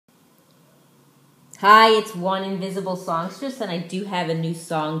Hi, it's One Invisible Songstress, and I do have a new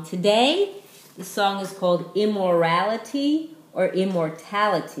song today. The song is called Immorality or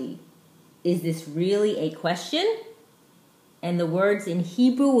Immortality. Is this really a question? And the words in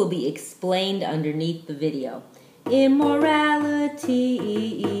Hebrew will be explained underneath the video.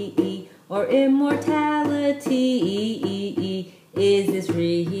 Immorality or immortality. Is this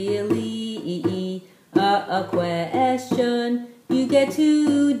really a question? You get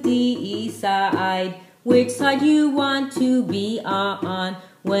to decide which side you want to be on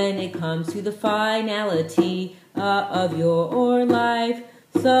when it comes to the finality of your life.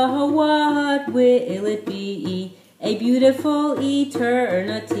 So what will it be? A beautiful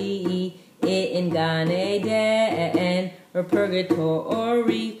eternity in Gan Eden or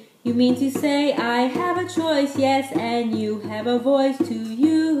purgatory. You mean to say I have a choice, yes, and you have a voice to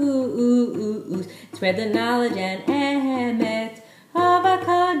use. Spread the knowledge and emet of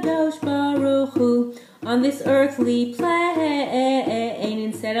HaKadosh Baruch Hu on this earthly plane,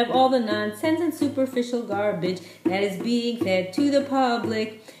 instead of all the nonsense and superficial garbage that is being fed to the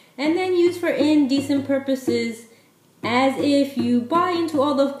public and then used for indecent purposes, as if you buy into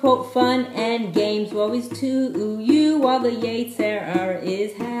all the quote fun and games. Woe is to you while the yetzer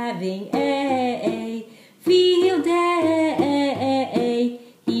is having a field day.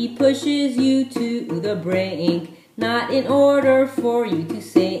 He pushes you to the brink, not in order for you to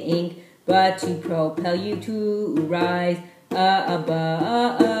sink, but to propel you to rise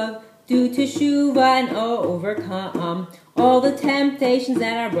above. Do teshuvah and overcome all the temptations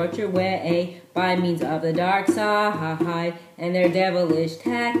that are brought your way by means of the dark side and their devilish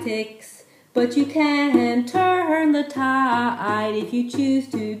tactics. But you can turn the tide if you choose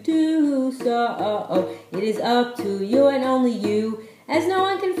to do so. It is up to you and only you, as no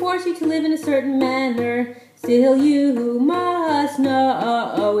one can force you to live in a certain manner. Still you must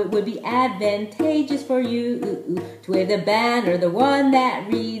know it would be advantageous for you to wave the banner, the one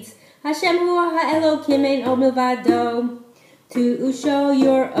that reads Hashem hu Elokim Ein Od Milvado, to show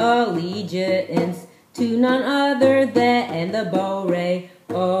your allegiance to none other than the Borei,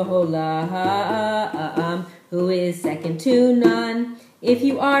 Olam, who is second to none. If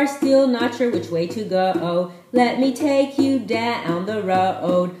you are still not sure which way to go, let me take you down the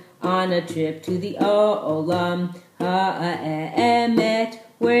road on a trip to the Olam, emet,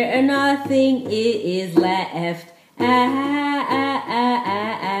 where nothing is left out.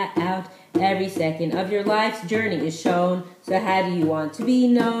 Every second of your life's journey is shown. So how do you want to be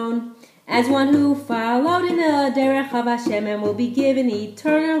known? As one who followed in the derech of Hashem and will be given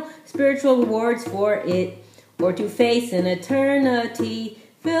eternal spiritual rewards for it, or to face an eternity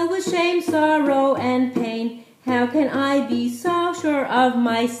filled with shame, sorrow, and pain. How can I be so sure of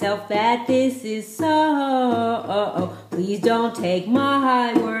myself that this is so? Please don't take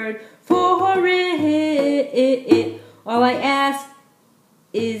my word for it. All I ask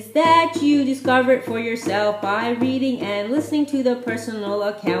is that you discover it for yourself by reading and listening to the personal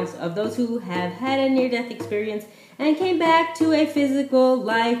accounts of those who have had a near-death experience and came back to a physical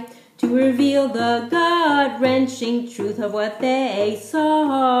life to reveal the gut-wrenching truth of what they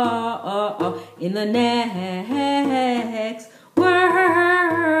saw in the next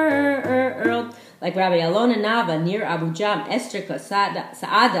world. Like Rabbi Alon Anava, Nir Abujam, Esterke,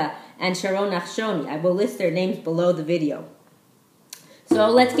 and Sharon Nachshoni. I will list their names below the video. So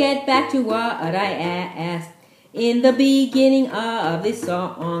let's get back to what I asked. In the beginning of this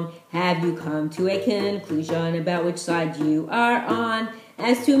song, have you come to a conclusion about which side you are on?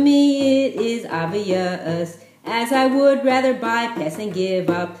 As to me, it is obvious, as I would rather bypass and give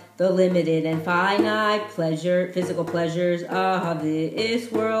up the limited and finite physical pleasures of this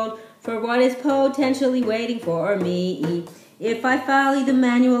world for what is potentially waiting for me if I follow the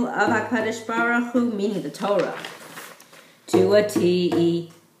manual of HaKadosh Baruch Hu, meaning the Torah, to a T.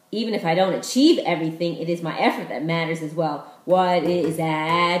 Even if I don't achieve everything, it is my effort that matters as well. What is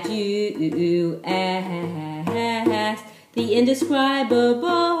that you ask? The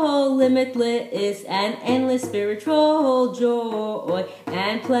indescribable, limitless, and endless spiritual joy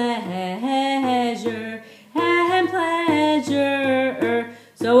and pleasure.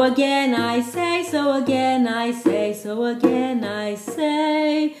 So again I say, so again I say, so again I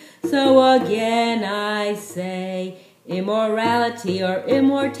say, so again I say, immorality or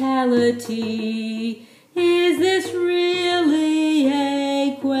immortality, is this really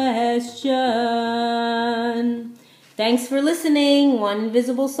a question? Thanks for listening, One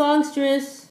Invisible Songstress.